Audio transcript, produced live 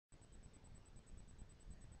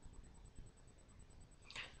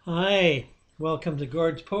Hi, welcome to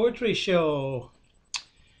Gord's Poetry Show,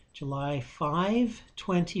 July 5,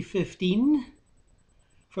 2015.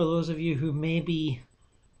 For those of you who may be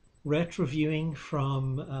retroviewing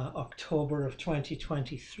from October of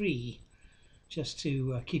 2023, just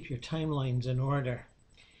to keep your timelines in order,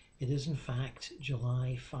 it is in fact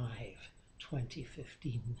July 5,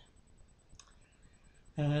 2015.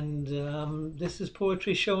 And this is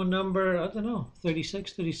Poetry Show number, I don't know,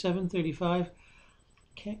 36, 37, 35.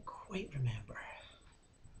 Can't quite remember.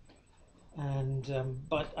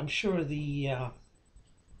 But I'm sure the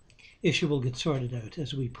issue will get sorted out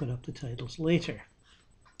as we put up the titles later.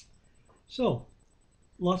 So,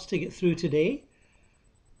 lots to get through today,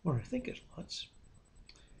 or I think it's lots.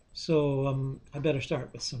 So I better start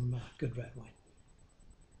with some good red wine.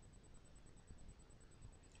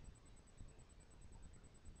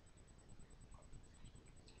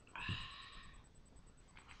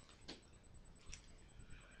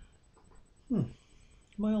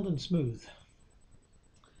 Mild and smooth.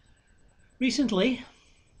 Recently,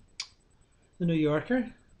 The New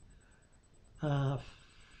Yorker,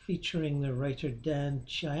 featuring the writer Dan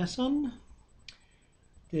Chiasson,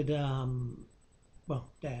 did, Dan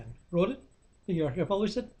wrote it, New Yorker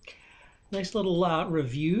published it. Nice little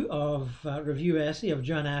review essay of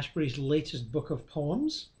John Ashbery's latest book of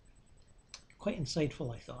poems. Quite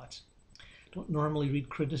insightful, I thought. Don't normally read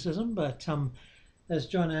criticism, but as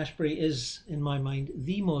John Ashbery is, in my mind,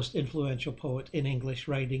 the most influential poet in English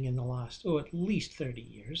writing in the last, at least 30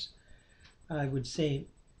 years. I would say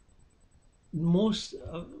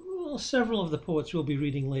several of the poets we'll be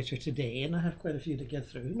reading later today, and I have quite a few to get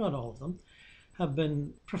through, not all of them, have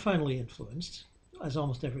been profoundly influenced, as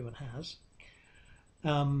almost everyone has,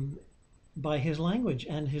 by his language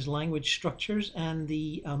and his language structures and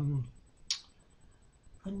the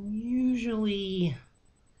unusually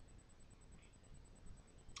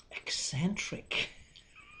eccentric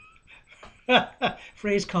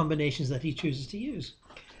phrase combinations that he chooses to use.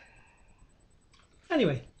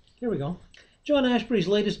 Anyway, here we go. John Ashbery's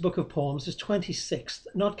latest book of poems, his 26th,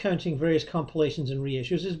 not counting various compilations and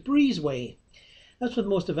reissues, is Breezeway. As with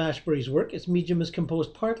most of Ashbery's work, its medium is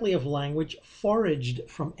composed partly of language foraged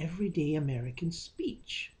from everyday American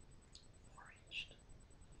speech. Foraged.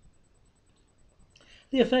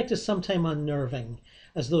 The effect is sometimes unnerving,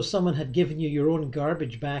 as though someone had given you your own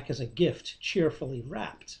garbage back as a gift, cheerfully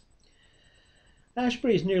wrapped.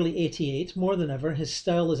 Ashbery is nearly 88. More than ever, his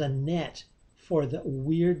style is a net for the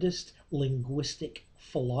weirdest linguistic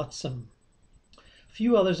flotsam.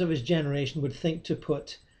 Few others of his generation would think to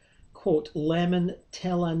put, quote, lemon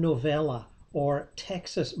telenovela or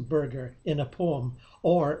Texas burger in a poem,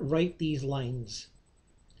 or write these lines.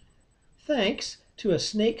 Thanks to a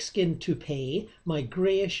snakeskin toupee, my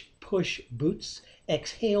greyish push boots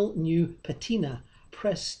exhale new patina,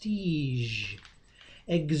 prestige.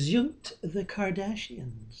 Exunt the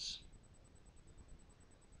Kardashians.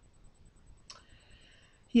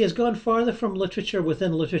 He has gone farther from literature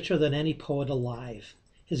within literature than any poet alive.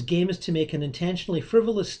 His game is to make an intentionally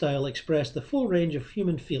frivolous style express the full range of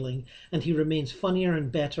human feeling, and he remains funnier and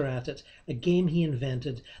better at it, a game he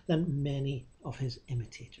invented, than many of his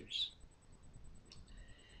imitators.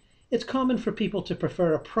 It's common for people to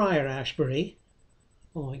prefer a prior Ashbery,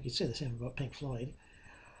 although you could say the same about Pink Floyd,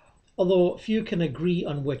 although few can agree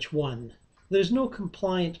on which one. There is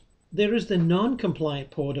the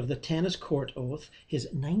non-compliant poet of the Tennis Court Oath, his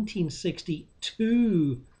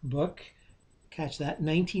 1962 book. Catch that,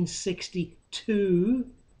 1962.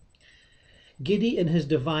 Giddy in his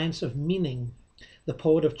defiance of meaning, the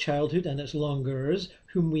poet of childhood and its longeurs,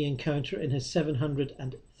 whom we encounter in his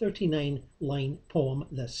 739-line poem,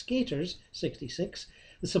 The Skaters, 66,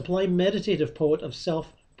 the sublime meditative poet of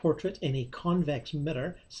self-portrait in a convex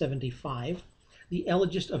mirror, 75, the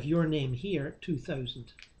elegist of Your Name Here,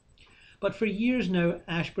 2000. But for years now,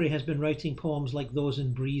 Ashbery has been writing poems like those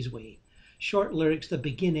in Breezeway, short lyrics that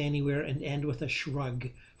begin anywhere and end with a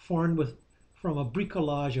shrug, formed from a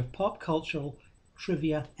bricolage of pop cultural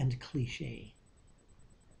trivia and cliché.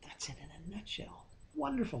 That's it in a nutshell.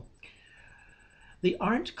 Wonderful. They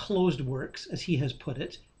aren't closed works, as he has put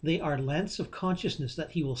it. They are lengths of consciousness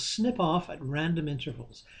that he will snip off at random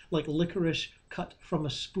intervals, like licorice cut from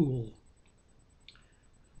a spool.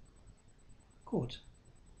 Quote,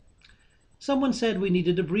 someone said we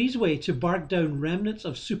needed a breezeway to bark down remnants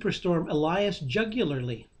of Superstorm Elias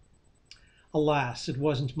jugularly. Alas, it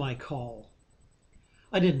wasn't my call.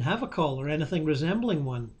 I didn't have a call or anything resembling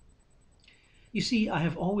one. You see, I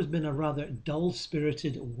have always been a rather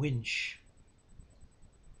dull-spirited winch.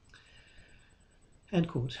 End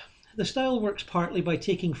quote. The style works partly by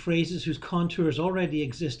taking phrases whose contours already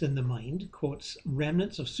exist in the mind, quotes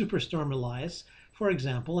remnants of Superstorm Elias, for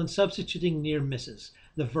example, and substituting near misses.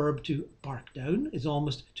 The verb to bark down is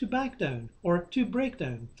almost to back down or to break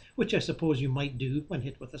down, which I suppose you might do when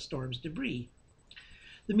hit with a storm's debris.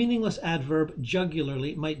 The meaningless adverb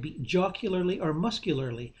jugularly might be jocularly or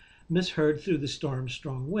muscularly, misheard through the storm's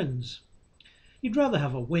strong winds. You'd rather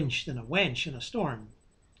have a winch than a wench in a storm.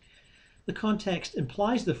 The context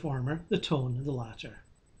implies the former, the tone the latter.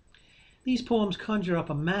 These poems conjure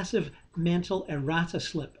up a massive mental errata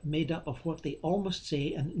slip made up of what they almost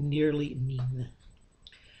say and nearly mean.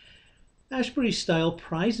 Ashbery's style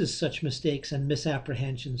prizes such mistakes and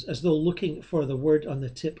misapprehensions as though looking for the word on the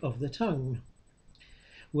tip of the tongue.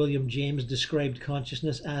 William James described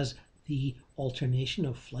consciousness as the alternation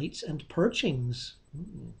of flights and perchings,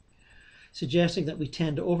 suggesting that we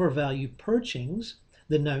tend to overvalue perchings,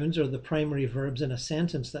 the nouns or the primary verbs in a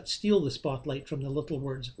sentence that steal the spotlight from the little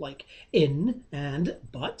words like in and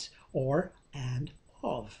but or and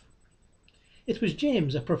of. It was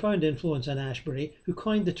James, a profound influence on Ashbery, who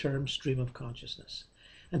coined the term stream of consciousness,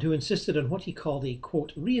 and who insisted on what he called a,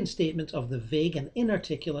 quote, reinstatement of the vague and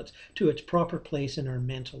inarticulate to its proper place in our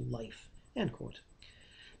mental life, end quote.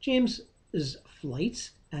 James's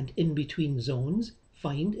flights and in-between zones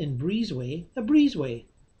find in breezeway a breezeway,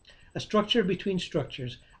 a structure between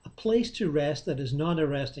structures, a place to rest that is not a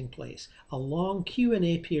resting place, a long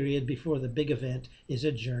Q&A period before the big event is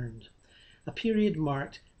adjourned, a period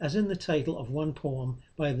marked, as in the title of one poem,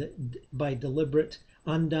 by deliberate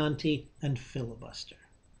andante and filibuster.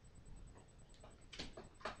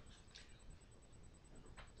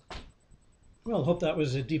 Well, I hope that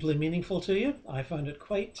was deeply meaningful to you. I found it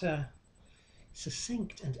quite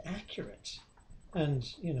succinct and accurate, and,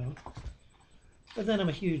 you know, but then I'm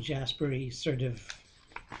a huge Ashbery sort of,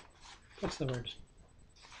 what's the word,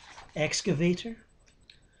 excavator.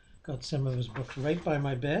 Got some of his books right by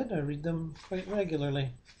my bed. I read them quite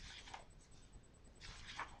regularly.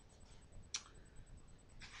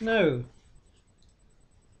 Now,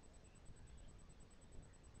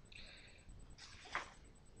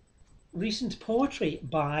 recent poetry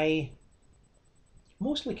by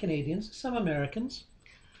mostly Canadians, some Americans.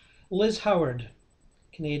 Liz Howard,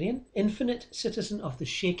 Canadian, Infinite Citizen of the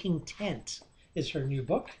Shaking Tent is her new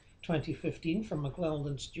book, 2015, from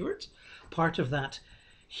McClelland & Stewart, part of that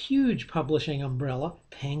huge publishing umbrella,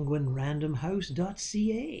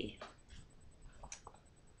 penguinrandomhouse.ca.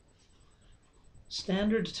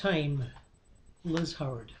 Standard Time, Liz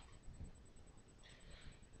Howard.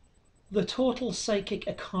 The total psychic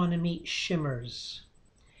economy shimmers,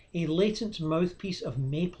 a latent mouthpiece of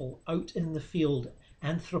maple out in the field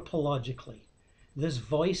anthropologically, this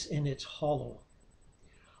voice in its hollow.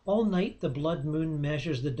 All night the blood moon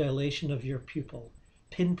measures the dilation of your pupil,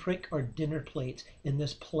 pinprick or dinner plate in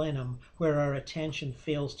this plenum where our attention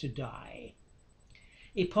fails to die.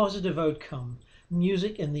 A positive outcome,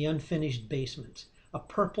 music in the unfinished basement, a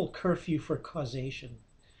purple curfew for causation,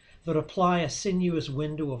 the reply a sinuous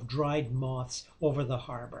window of dried moths over the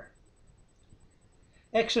harbour.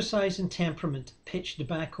 Exercise and temperament pitched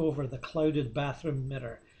back over the clouded bathroom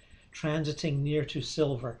mirror, transiting near to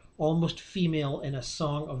silver, almost female in a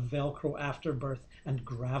song of Velcro afterbirth and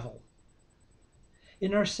gravel.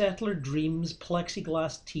 In our settler dreams,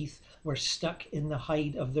 plexiglass teeth were stuck in the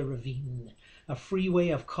hide of the ravine, a freeway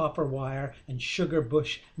of copper wire and sugar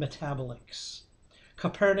bush metabolics.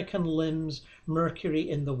 Copernican limbs, mercury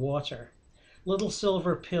in the water, little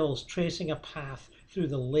silver pills tracing a path through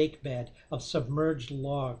the lake bed of submerged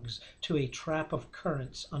logs to a trap of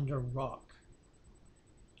currents under rock.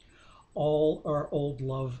 All are old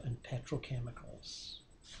love and petrochemicals,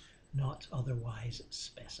 not otherwise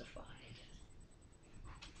specified.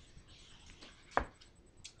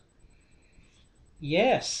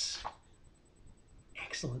 Yes,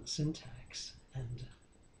 excellent syntax and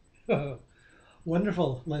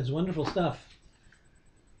wonderful, Liz, wonderful stuff.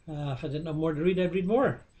 If I didn't have more to read, I'd read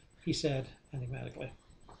more, he said enigmatically.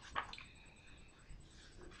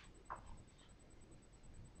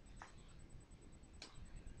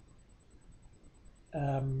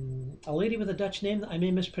 A lady with a Dutch name that I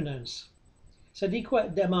may mispronounce.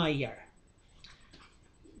 Sadiqa de Meier.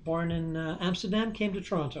 Born in Amsterdam, came to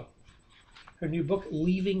Toronto. Her new book,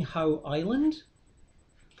 Leaving Howe Island,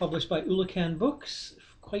 published by Ulacan Books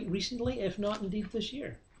quite recently, if not indeed this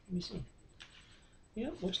year. Let me see. Yeah,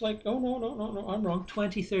 looks like, oh no, I'm wrong.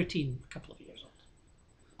 2013, a couple of years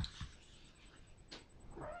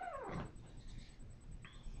old.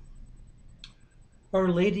 Our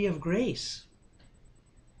Lady of Grace.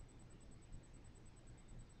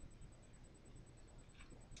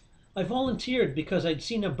 I volunteered because I'd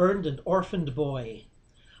seen a burned and orphaned boy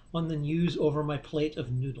on the news over my plate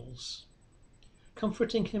of noodles.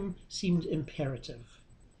 Comforting him seemed imperative,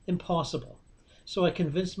 impossible, so I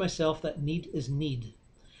convinced myself that need is need,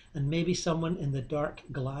 and maybe someone in the dark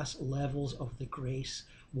glass levels of the grace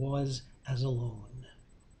was as alone.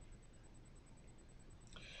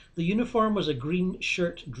 The uniform was a green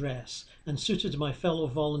shirt dress and suited my fellow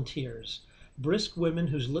volunteers, brisk women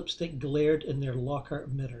whose lipstick glared in their locker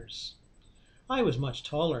mirrors. I was much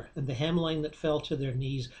taller, and the hemline that fell to their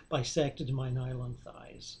knees bisected my nylon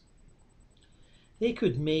thighs. They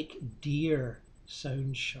could make deer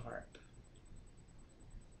sound sharp.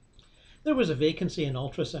 There was a vacancy in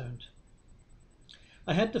ultrasound.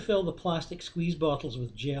 I had to fill the plastic squeeze bottles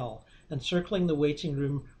with gel, and circling the waiting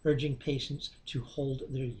room urging patients to hold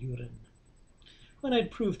their urine. When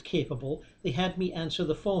I'd proved capable, they had me answer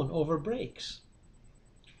the phone over breaks.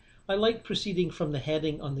 I liked proceeding from the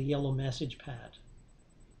heading on the yellow message pad.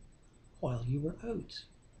 While you were out.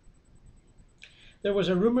 There was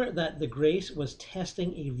a rumor that the Grace was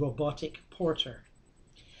testing a robotic porter.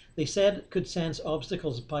 They said it could sense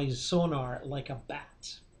obstacles by sonar like a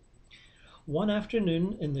bat. One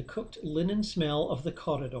afternoon, in the cooked linen smell of the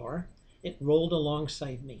corridor, it rolled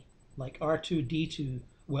alongside me, like R2-D2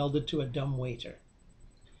 welded to a dumb waiter,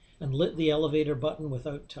 and lit the elevator button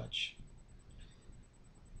without touch.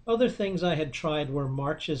 Other things I had tried were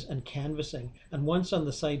marches and canvassing, and once on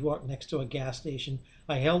the sidewalk next to a gas station,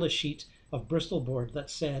 I held a sheet of Bristol board that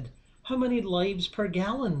said, "How many lives per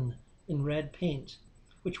gallon?" in red paint,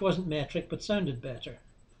 which wasn't metric but sounded better.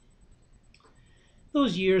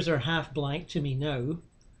 Those years are half blank to me now,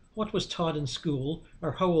 what was taught in school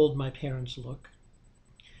or how old my parents look.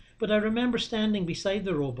 But I remember standing beside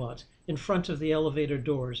the robot in front of the elevator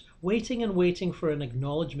doors, waiting and waiting for an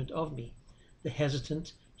acknowledgement of me, the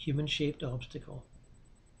hesitant, human-shaped obstacle.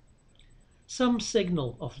 Some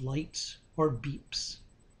signal of lights or beeps.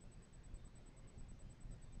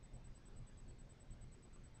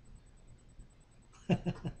 We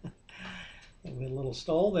had a little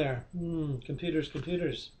stall there. Computers,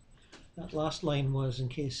 computers. That last line was, in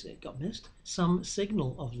case it got missed, some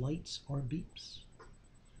signal of lights or beeps.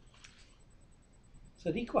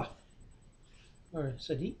 Sadiqa. Or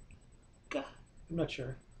Sadiqa. I'm not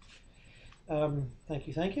sure. Thank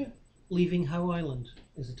you, thank you. Leaving Howe Island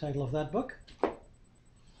is the title of that book.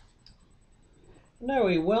 Now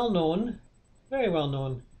a well-known, very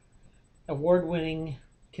well-known, award-winning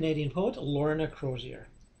Canadian poet, Lorna Crozier,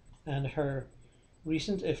 and her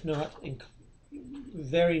recent, if not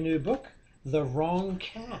very new book, The Wrong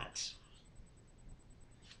Cat.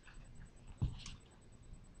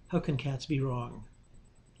 How can cats be wrong?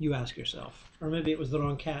 You ask yourself. Or maybe it was the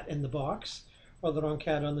wrong cat in the box, or the wrong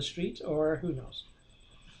cat on the street, or who knows.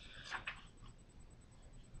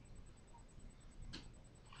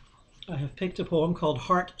 I have picked a poem called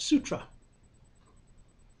Heart Sutra,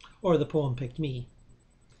 or the poem picked me,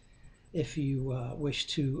 if you wish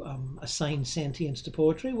to assign sentience to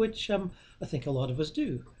poetry, which I think a lot of us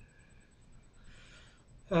do.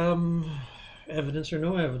 Evidence or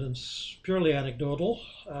no evidence, purely anecdotal,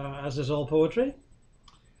 as is all poetry.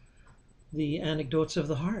 The anecdotes of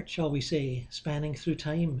the heart, shall we say, spanning through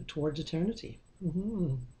time towards eternity.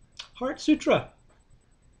 Heart Sutra.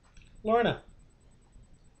 Lorna.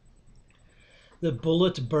 The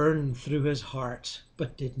bullet burned through his heart,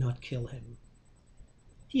 but did not kill him.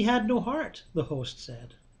 He had no heart, the host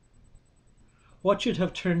said. What should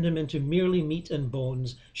have turned him into merely meat and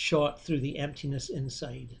bones shot through the emptiness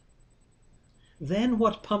inside? Then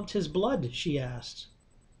what pumped his blood, she asked.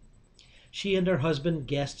 She and her husband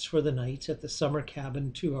guests for the night at the summer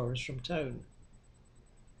cabin 2 hours from town.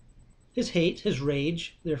 His hate, his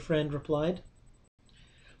rage, their friend replied.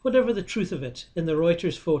 Whatever the truth of it, in the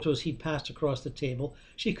Reuters photos he'd passed across the table,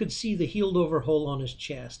 she could see the healed-over hole on his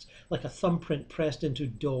chest, like a thumbprint pressed into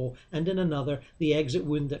dough, and in another, the exit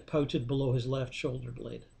wound that pouted below his left shoulder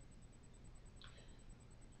blade.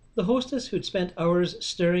 The hostess, who'd spent hours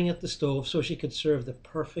stirring at the stove so she could serve the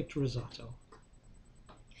perfect risotto,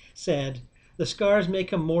 said, the scars make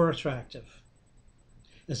him more attractive,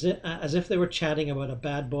 as if they were chatting about a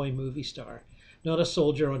bad boy movie star, not a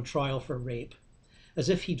soldier on trial for rape, as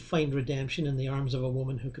if he'd find redemption in the arms of a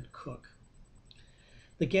woman who could cook.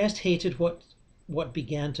 The guest hated what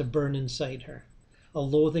began to burn inside her, a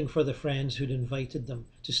loathing for the friends who'd invited them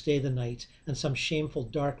to stay the night, and some shameful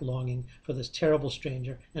dark longing for this terrible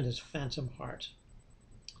stranger and his phantom heart.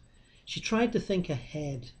 She tried to think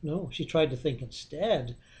ahead. No, she tried to think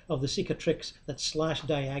instead of the cicatrix that slashed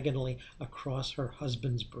diagonally across her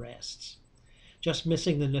husband's breasts, just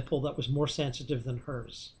missing the nipple that was more sensitive than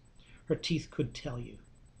hers. Her teeth could tell you.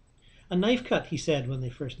 A knife cut, he said when they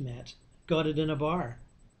first met. Got it in a bar.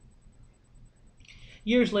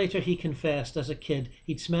 Years later, he confessed as a kid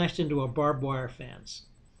he'd smashed into a barbed wire fence.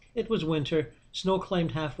 It was winter, snow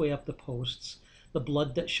climbed halfway up the posts. The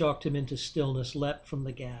blood that shocked him into stillness leapt from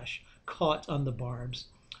the gash, caught on the barbs,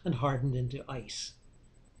 and hardened into ice.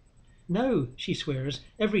 Now, she swears,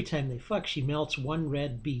 every time they fuck, she melts one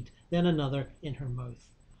red bead, then another in her mouth.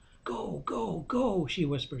 Go, go, go, she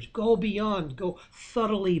whispers. Go beyond, go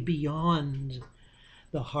thoroughly beyond.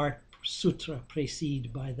 The heart sutra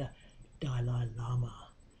preceded by the Dalai Lama,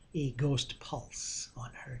 a ghost pulse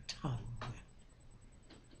on her tongue.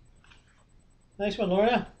 Nice one,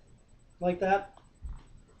 Lorna. Like that.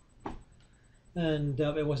 And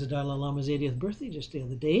it was the Dalai Lama's 80th birthday just the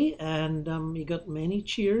other day, and he got many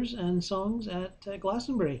cheers and songs at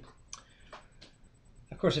Glastonbury.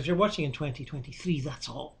 Of course, if you're watching in 2023, that's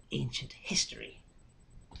all ancient history.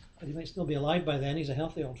 But he might still be alive by then. He's a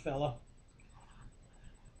healthy old fella.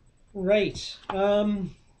 Right.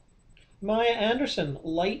 Maya Anderson,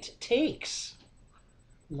 Light Takes.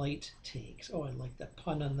 Light Takes. Oh, I like that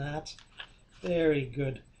pun on that. Very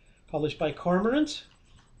good. Published by Cormorant,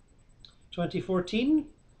 2014.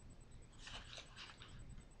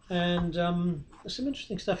 And there's some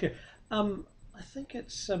interesting stuff here. I think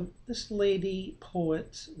it's this lady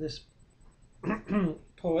poet, this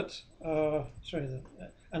poet, I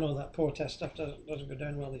know that poetess stuff doesn't go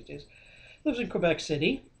down well these days, lives in Quebec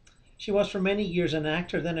City. She was for many years an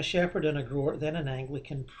actor, then a shepherd and a grower, then an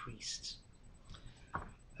Anglican priest.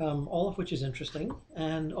 All of which is interesting,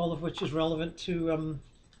 and all of which is relevant to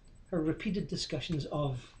her repeated discussions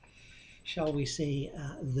of, shall we say,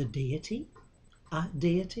 the deity,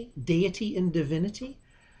 deity and divinity.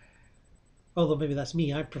 Although maybe that's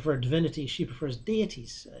me, I prefer divinity, she prefers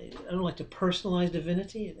deities. I don't like to personalize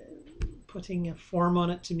divinity. Putting a form on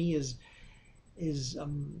it to me is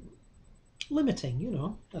limiting, you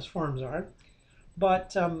know, as forms are.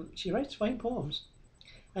 But she writes fine poems.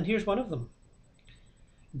 And here's one of them.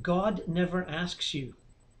 God never asks you.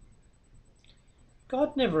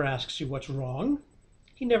 God never asks you what's wrong.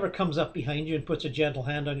 He never comes up behind you and puts a gentle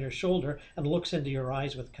hand on your shoulder and looks into your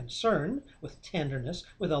eyes with concern, with tenderness,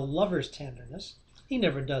 with a lover's tenderness. He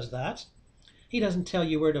never does that. He doesn't tell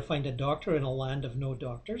you where to find a doctor in a land of no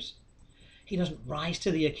doctors. He doesn't rise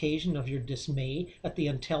to the occasion of your dismay at the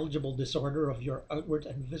intelligible disorder of your outward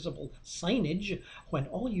and visible signage when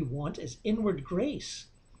all you want is inward grace,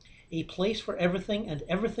 a place for everything and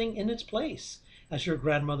everything in its place, as your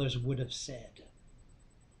grandmothers would have said.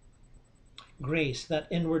 Grace, that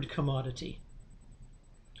inward commodity.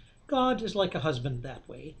 God is like a husband that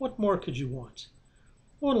way. What more could you want?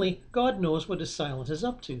 Only God knows what his silence is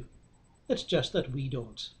up to. It's just that we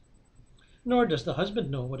don't. Nor does the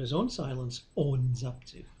husband know what his own silence owns up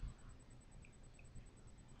to.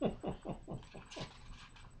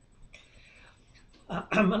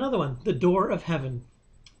 Another one, The Door of Heaven.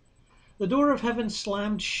 The door of heaven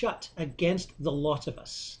slammed shut against the lot of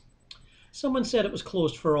us. Someone said it was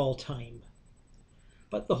closed for all time.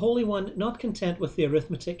 But the Holy One, not content with the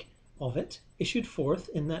arithmetic of it, issued forth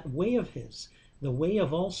in that way of his, the way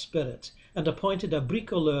of all spirit, and appointed a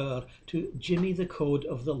bricoleur to jimmy the code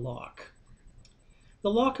of the lock.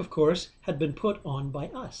 The lock, of course, had been put on by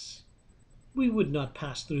us. We would not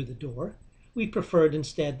pass through the door. We preferred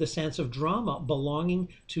instead the sense of drama belonging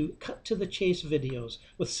to cut-to-the-chase videos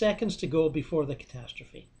with seconds to go before the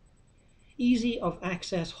catastrophe. Easy of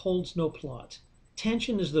access holds no plot.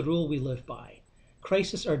 Tension is the rule we live by.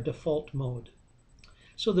 Crisis our default mode.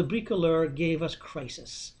 So the bricoleur gave us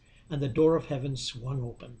crisis, and the door of heaven swung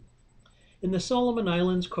open. In the Solomon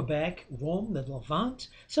Islands, Quebec, Rome, the Levant,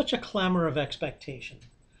 such a clamor of expectation.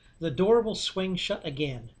 The door will swing shut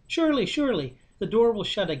again. Surely, surely, the door will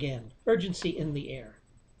shut again. Urgency in the air.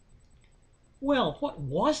 Well, what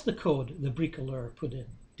was the code the bricoleur put in?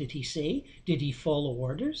 Did he say? Did he follow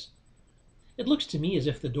orders? It looks to me as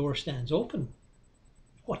if the door stands open.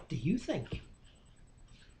 What do you think?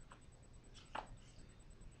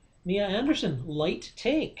 Mia Anderson, Light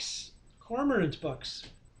Takes. Cormorant books.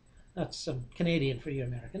 That's Canadian for you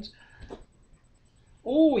Americans.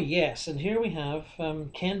 Oh yes, and here we have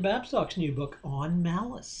Ken Babstock's new book, On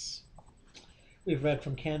Malice. We've read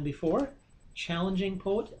from Ken before. Challenging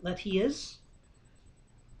poet that he is.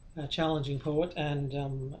 A challenging poet and,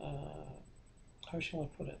 how shall I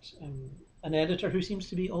put it, an editor who seems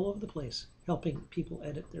to be all over the place, helping people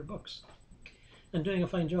edit their books. And doing a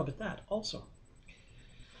fine job at that also.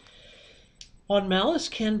 On Malice,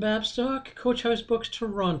 Ken Babstock, Coach House Books,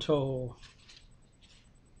 Toronto,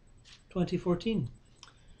 2014.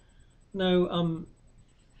 Now,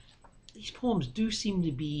 these poems do seem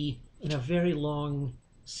to be in a very long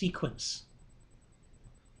sequence.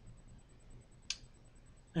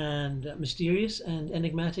 And mysterious and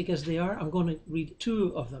enigmatic as they are, I'm going to read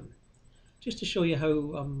two of them just to show you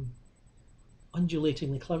how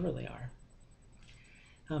undulatingly clever they are.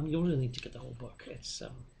 You'll really need to get the whole book. It's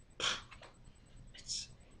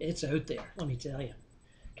out there, let me tell you.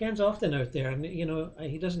 Ken's often out there, and you know,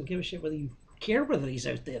 he doesn't give a shit whether you care whether he's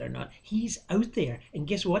out there or not. He's out there, and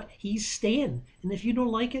guess what? He's staying. And if you don't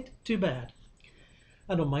like it, too bad.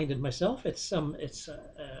 I don't mind it myself. It's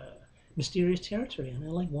mysterious territory, and I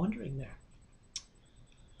like wandering there.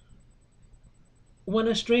 When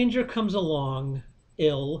a stranger comes along,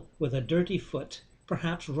 ill, with a dirty foot,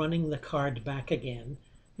 perhaps running the card back again,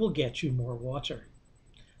 will get you more water,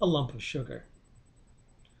 a lump of sugar.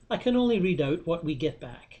 I can only read out what we get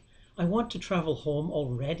back. I want to travel home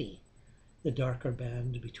already. The darker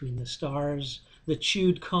band between the stars, the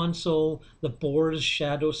chewed console, the boar's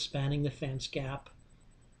shadow spanning the fence gap.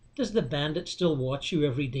 Does the bandit still watch you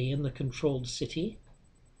every day in the controlled city?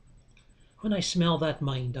 When I smell that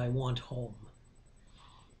mind, I want home.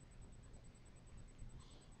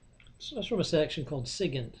 So that's from a section called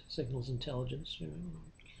SIGINT, Signals Intelligence.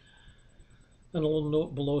 And a little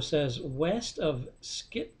note below says, west of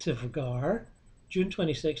Skittivgar, June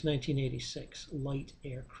 26, 1986, light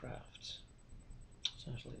aircraft.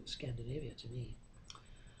 Sounds like Scandinavia to me.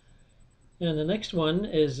 And the next one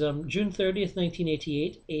is June 30th,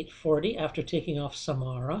 1988, 8:40, after taking off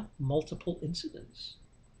Samara, multiple incidents.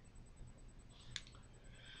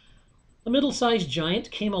 A middle-sized giant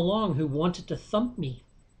came along who wanted to thump me.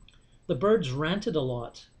 The birds ranted a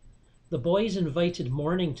lot. The boys invited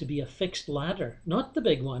morning to be a fixed ladder, not the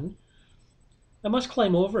big one. I must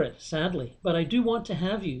climb over it, sadly, but I do want to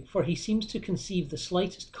have you, for he seems to conceive the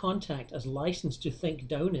slightest contact as license to think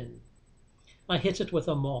down in. I hit it with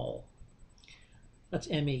a maul. That's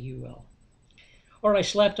M-A-U-L. Or I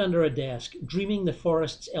slept under a desk, dreaming the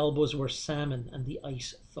forest's elbows were salmon and the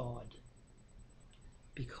ice thawed.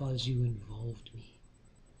 Because you involved me.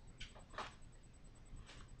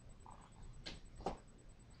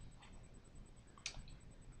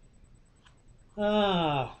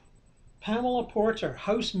 Pamela Porter,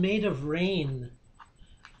 House Made of Rain.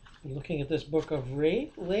 I'm looking at this book of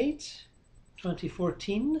late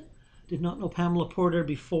 2014. Did not know Pamela Porter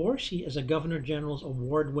before. She is a Governor General's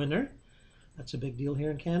Award winner. That's a big deal here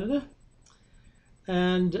in Canada.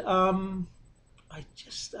 And I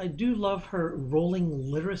do love her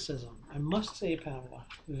rolling lyricism. I must say, Pamela,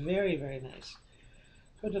 very, very nice.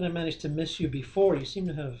 How did I manage to miss you before? You seem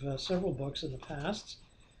to have several books in the past.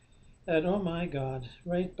 And oh my God,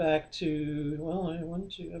 right back to, well,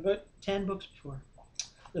 about 10 books before.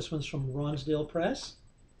 This one's from Ronsdale Press.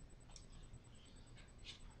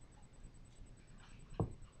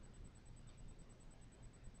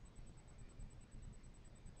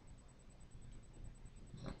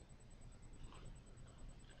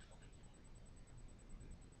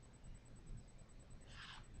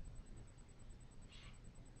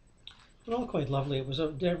 They're all quite lovely. It was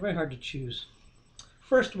they're very hard to choose.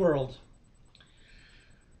 First World.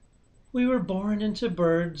 We were born into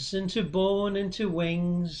birds, into bone, into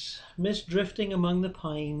wings, mist drifting among the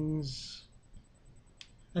pines,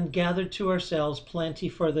 and gathered to ourselves plenty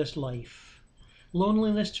for this life.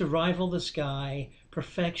 Loneliness to rival the sky,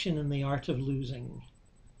 perfection in the art of losing.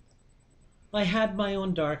 I had my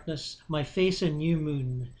own darkness, my face a new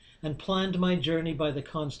moon, and planned my journey by the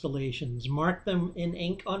constellations, marked them in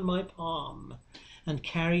ink on my palm, and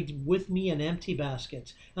carried with me an empty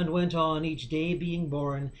basket, and went on each day being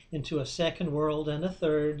born into a second world and a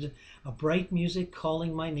third, a bright music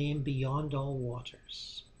calling my name beyond all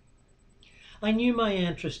waters. I knew my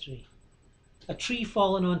ancestry, a tree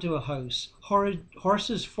fallen onto a house,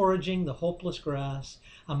 horses foraging the hopeless grass,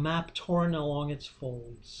 a map torn along its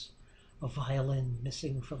folds, a violin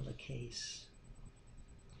missing from the case.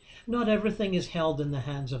 Not everything is held in the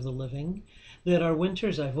hands of the living. There are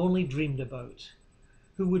winters I've only dreamed about.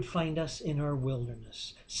 Who would find us in our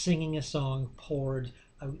wilderness, singing a song poured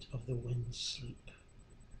out of the wind's sleep?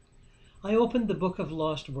 I opened the book of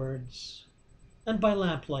lost words, and by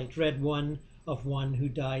lamplight read one of one who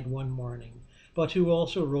died one morning, but who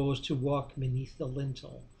also rose to walk beneath the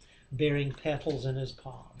lintel, bearing petals in his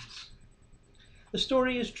palms. The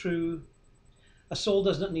story is true. A soul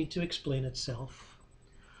does not need to explain itself.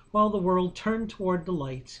 While the world turned toward the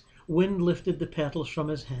light, wind lifted the petals from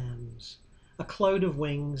his hands. A cloud of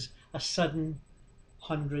wings, a sudden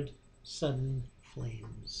 100 sudden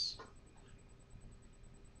flames.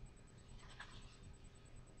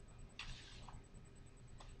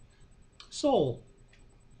 Soul.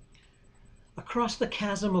 A Across the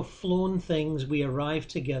chasm of flown things we arrive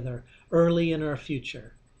together, early in our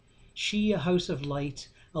future. She a house of light,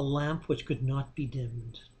 a lamp which could not be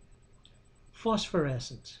dimmed.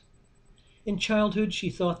 Phosphorescent. In childhood she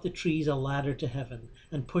thought the trees a ladder to heaven,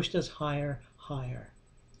 and pushed us higher, higher.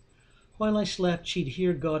 While I slept she'd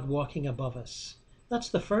hear God walking above us. That's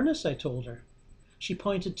the furnace, I told her. She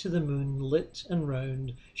pointed to the moon, lit and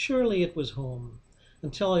round. Surely it was home,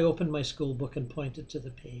 until I opened my school book and pointed to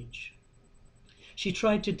the page. She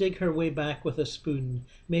tried to dig her way back with a spoon,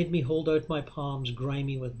 made me hold out my palms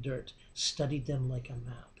grimy with dirt, studied them like a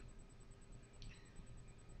map.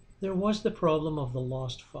 There was the problem of the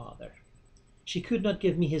lost father. She could not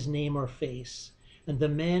give me his name or face, and the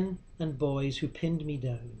men and boys who pinned me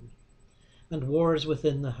down, and wars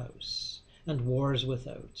within the house, and wars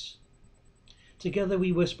without. Together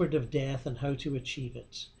we whispered of death and how to achieve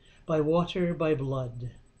it, by water, by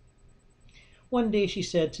blood. One day she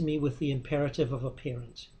said to me with the imperative of a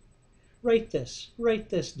parent, write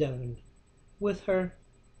this down. With her,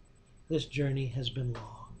 this journey has been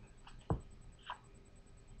long.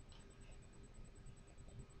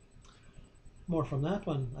 More from that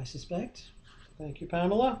one, I suspect. Thank you,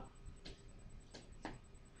 Pamela.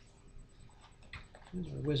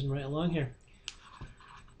 We're whizzing right along here.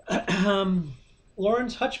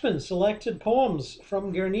 Laurence Hutchman, selected poems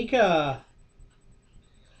from Guernica.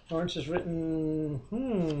 Laurence has written,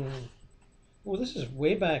 well, this is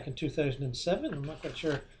way back in 2007. I'm not quite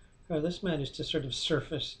sure how this managed to sort of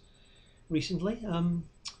surface recently.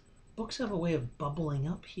 Books have a way of bubbling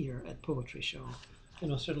up here at Poetry Show. You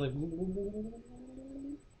know, sort of like,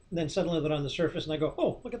 and then suddenly they're on the surface and I go,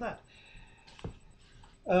 oh, look at that.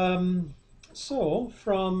 So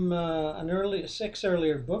from six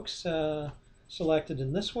earlier books selected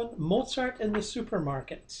in this one, Mozart in the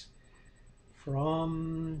Supermarket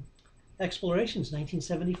from Explorations,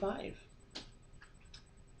 1975.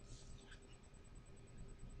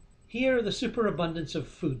 Here, the superabundance of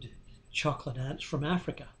food. Chocolate ants from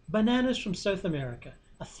Africa, bananas from South America,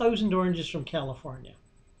 1,000 oranges from California.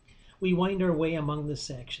 We wind our way among the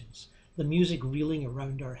sections, the music reeling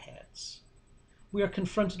around our heads. We are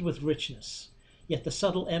confronted with richness, yet the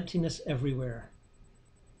subtle emptiness everywhere.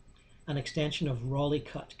 An extension of rawly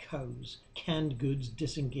cut cows, canned goods,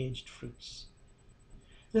 disengaged fruits.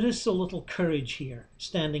 There is so little courage here,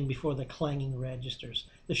 standing before the clanging registers,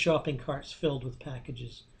 the shopping carts filled with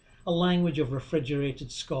packages, a language of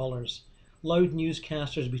refrigerated scholars, loud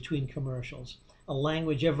newscasters between commercials, a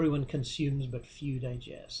language everyone consumes but few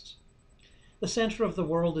digest. The center of the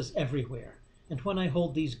world is everywhere, and when I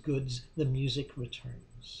hold these goods, the music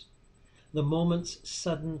returns. The moment's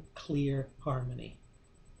sudden, clear harmony.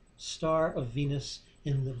 Star of Venus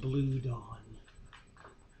in the blue dawn.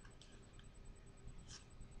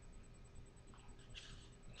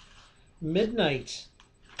 Midnight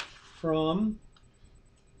from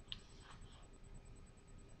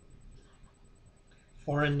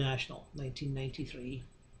Foreign National, 1993.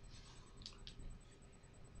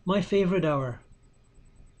 My favorite hour.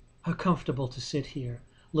 How comfortable to sit here,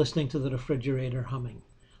 listening to the refrigerator humming,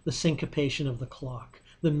 the syncopation of the clock,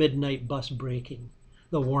 the midnight bus breaking,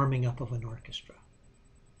 the warming up of an orchestra.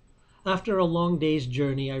 After a long day's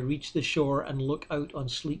journey, I reach the shore and look out on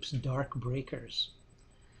sleep's dark breakers.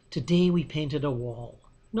 Today we painted a wall.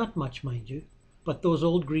 Not much, mind you, but those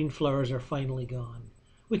old green flowers are finally gone.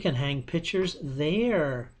 We can hang pictures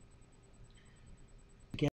there.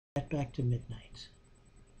 Get back to midnight.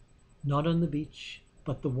 Not on the beach,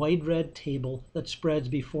 but the wide red table that spreads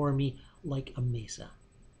before me like a mesa.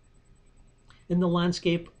 In the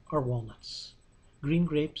landscape are walnuts, green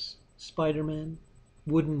grapes, Spider-Man,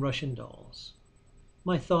 wooden Russian dolls.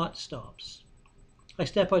 My thought stops. I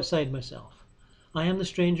step outside myself. I am the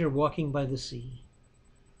stranger walking by the sea.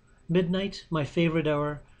 Midnight, my favorite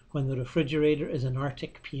hour, when the refrigerator is an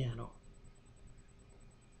Arctic piano.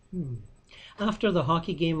 After the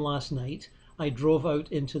hockey game last night, I drove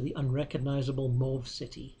out into the unrecognizable mauve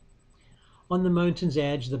city. On the mountain's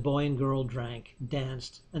edge, the boy and girl drank,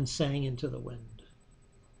 danced, and sang into the wind.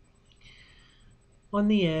 On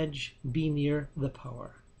the edge, be near the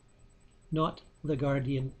power, not the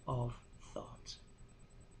guardian of thought.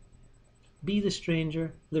 Be the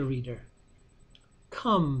stranger, the reader.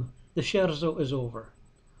 Come, the scherzo is over.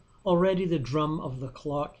 Already the drum of the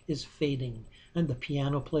clock is fading, and the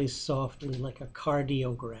piano plays softly like a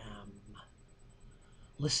cardiogram.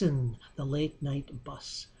 Listen, the late-night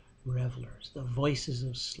bus, revelers, the voices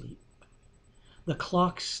of sleep. The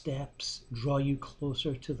clock's steps draw you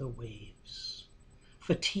closer to the waves.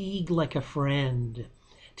 Fatigue like a friend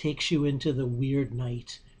takes you into the weird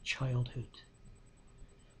night, childhood.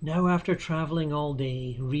 Now after traveling all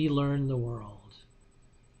day, relearn the world.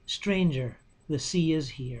 Stranger, the sea is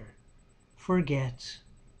here. Forget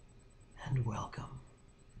and welcome.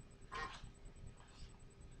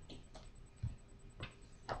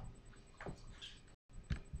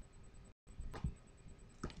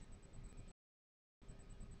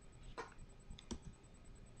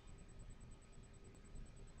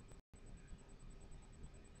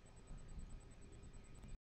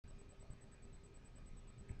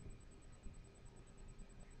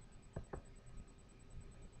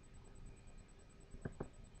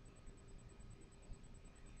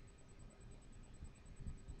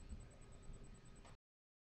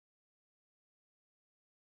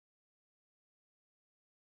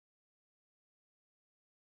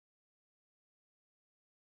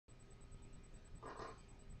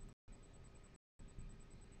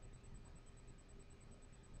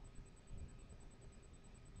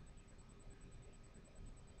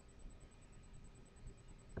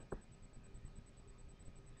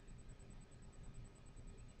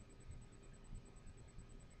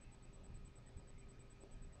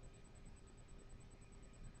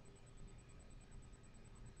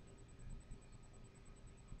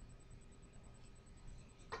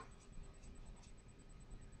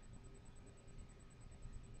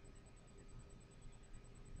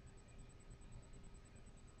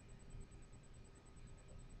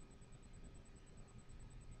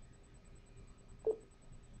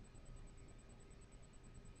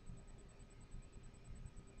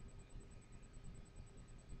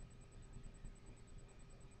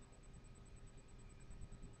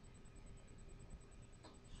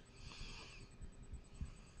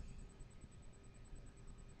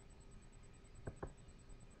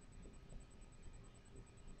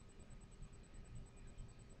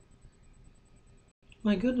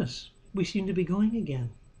 My goodness, we seem to be going again.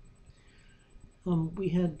 We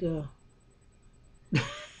had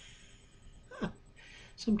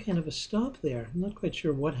some kind of a stop there. I'm not quite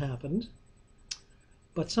sure what happened,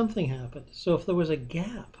 but something happened. So if there was a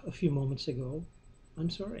gap a few moments ago, I'm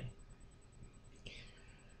sorry.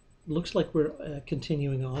 Looks like we're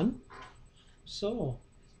continuing on. So,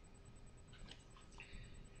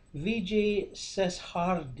 Vijay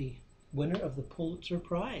Seshadri, winner of the Pulitzer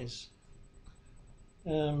Prize.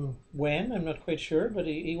 When? I'm not quite sure, but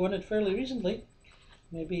he won it fairly recently,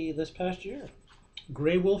 maybe this past year.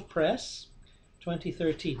 Grey Wolf Press,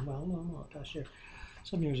 2013. Well, no, not past year,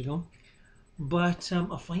 some years ago. But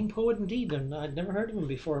a fine poet indeed, and I'd never heard of him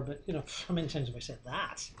before, but you know, how many times have I said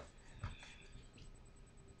that?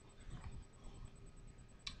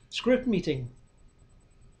 Script meeting.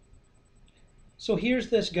 So here's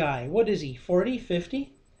this guy. What is he, 40,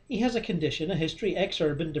 50? He has a condition, a history,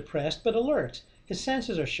 ex-urban, depressed, but alert. His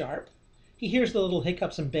senses are sharp. He hears the little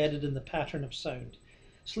hiccups embedded in the pattern of sound.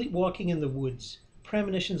 Sleepwalking in the woods,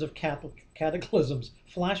 premonitions of cataclysms,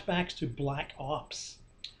 flashbacks to black ops.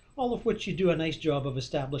 All of which you do a nice job of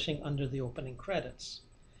establishing under the opening credits.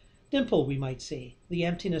 Dimple, we might say, the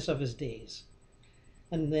emptiness of his days.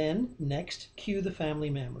 And then, next, cue the family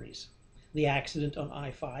memories. The accident on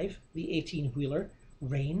I-5, the 18-wheeler,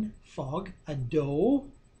 rain, fog, a doe,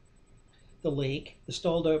 the lake, the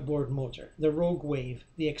stalled outboard motor, the rogue wave,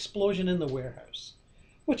 the explosion in the warehouse,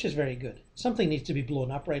 which is very good. Something needs to be blown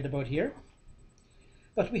up right about here.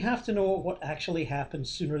 But we have to know what actually happened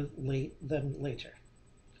sooner than later.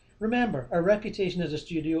 Remember, our reputation as a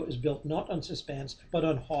studio is built not on suspense, but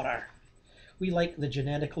on horror. We like the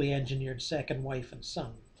genetically engineered second wife and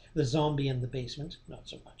son, the zombie in the basement, not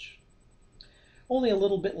so much. Only a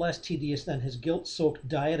little bit less tedious than his guilt-soaked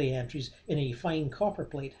diary entries in a fine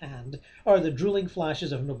copperplate hand are the drooling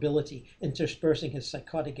flashes of nobility interspersing his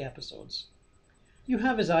psychotic episodes. You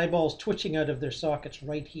have his eyeballs twitching out of their sockets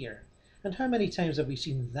right here. And how many times have we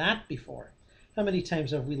seen that before? How many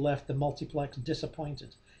times have we left the multiplex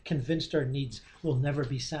disappointed, convinced our needs will never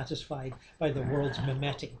be satisfied by the world's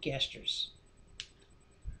mimetic gestures?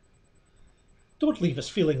 Don't leave us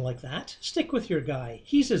feeling like that. Stick with your guy.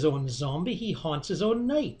 He's his own zombie. He haunts his own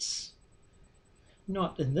nights.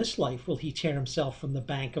 Not in this life will he tear himself from the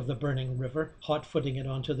bank of the burning river, hot-footing it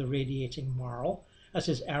onto the radiating marl, as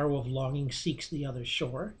his arrow of longing seeks the other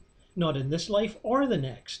shore. Not in this life or the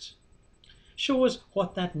next. Show us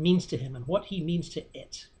what that means to him and what he means to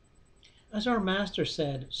it. As our master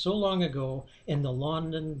said so long ago in the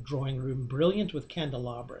London drawing room, brilliant with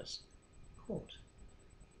candelabras, quote,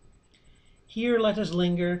 "Here let us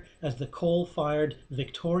linger as the coal-fired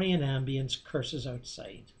Victorian ambience curses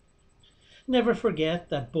outside. Never forget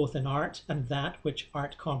that both in art and that which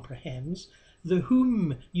art comprehends, the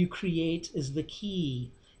whom you create is the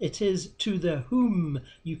key. It is to the whom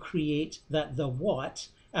you create that the what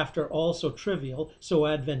after all so trivial, so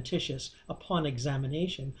adventitious upon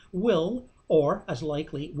examination, will, or as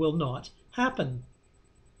likely will not, happen.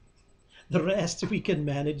 The rest we can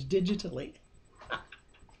manage digitally.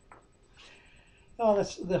 Oh,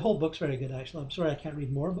 that's the whole book's very good, actually. I'm sorry I can't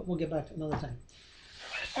read more, but we'll get back to it another time.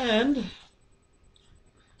 And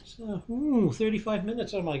so, 35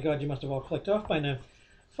 minutes. Oh my God, you must have all clicked off by now.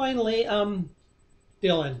 Finally,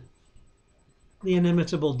 Dylan, the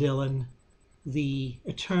inimitable Dylan, the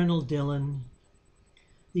eternal Dylan,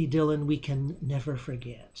 the Dylan we can never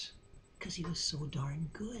forget, because he was so darn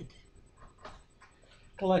good.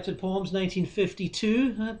 Collected Poems,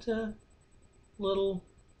 1952. That little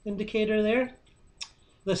indicator there.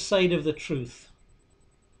 The sight of the truth.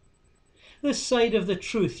 The sight of the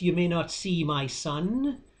truth you may not see, my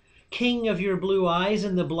son, king of your blue eyes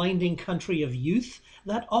in the blinding country of youth,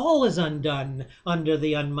 that all is undone under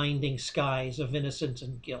the unminding skies of innocence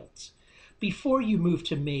and guilt, before you move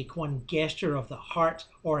to make one gesture of the heart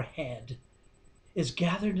or head, is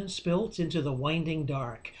gathered and spilt into the winding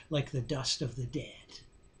dark like the dust of the dead.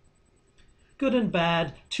 Good and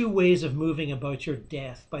bad, two ways of moving about your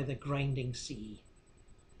death by the grinding sea.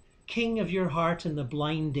 King of your heart in the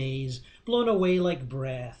blind days, blown away like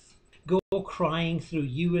breath, go crying through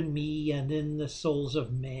you and me and in the souls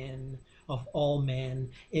of men, of all men,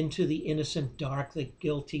 into the innocent dark, the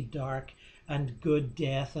guilty dark, and good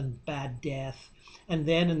death and bad death, and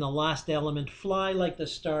then in the last element fly like the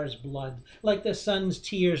star's blood, like the sun's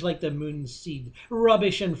tears, like the moon's seed,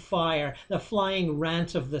 rubbish and fire, the flying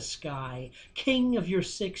rant of the sky, king of your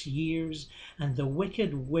 6 years, and the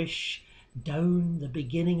wicked wish down the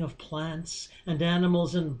beginning of plants and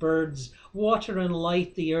animals and birds, water and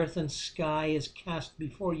light, the earth and sky is cast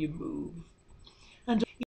before you move, and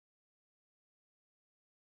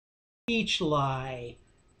each lie,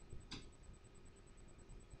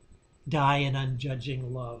 die in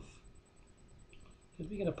unjudging love. Did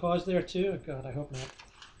we get a pause there too? Oh God, I hope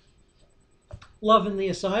not. Love in the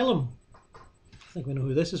Asylum. I think we know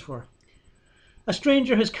who this is for. A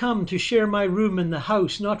stranger has come to share my room in the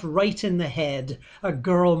house, not right in the head, a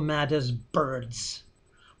girl mad as birds,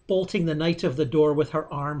 bolting the night of the door with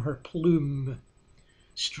her arm, her plume.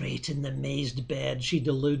 Straight in the mazed bed she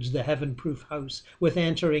deludes the heaven-proof house with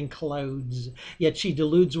entering clouds, yet she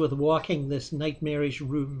deludes with walking this nightmarish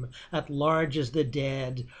room, at large as the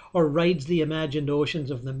dead, or rides the imagined oceans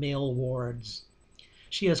of the male wards.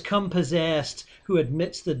 She has come possessed, who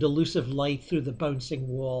admits the delusive light through the bouncing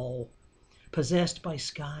wall. Possessed by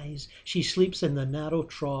skies, she sleeps in the narrow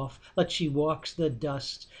trough, that she walks the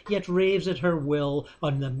dust, yet raves at her will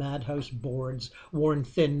on the madhouse boards, worn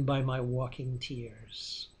thin by my walking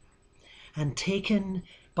tears. And taken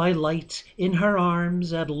by light in her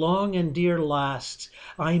arms at long and dear last,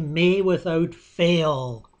 I may without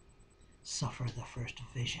fail suffer the first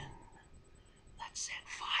vision that set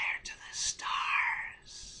fire to the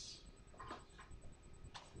stars.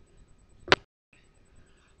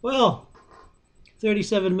 Well,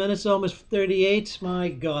 37 minutes, almost 38. My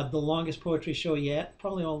God, the longest poetry show yet.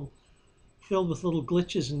 Probably all filled with little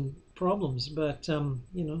glitches and problems, but, you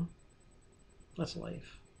know, that's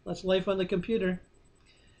life. That's life on the computer.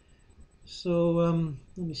 So,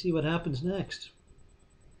 let me see what happens next.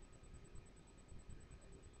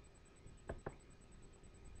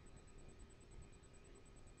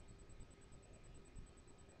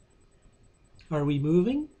 Are we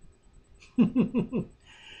moving?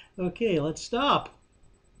 Okay, let's stop.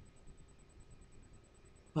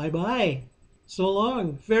 Bye-bye. So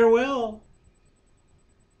long. Farewell.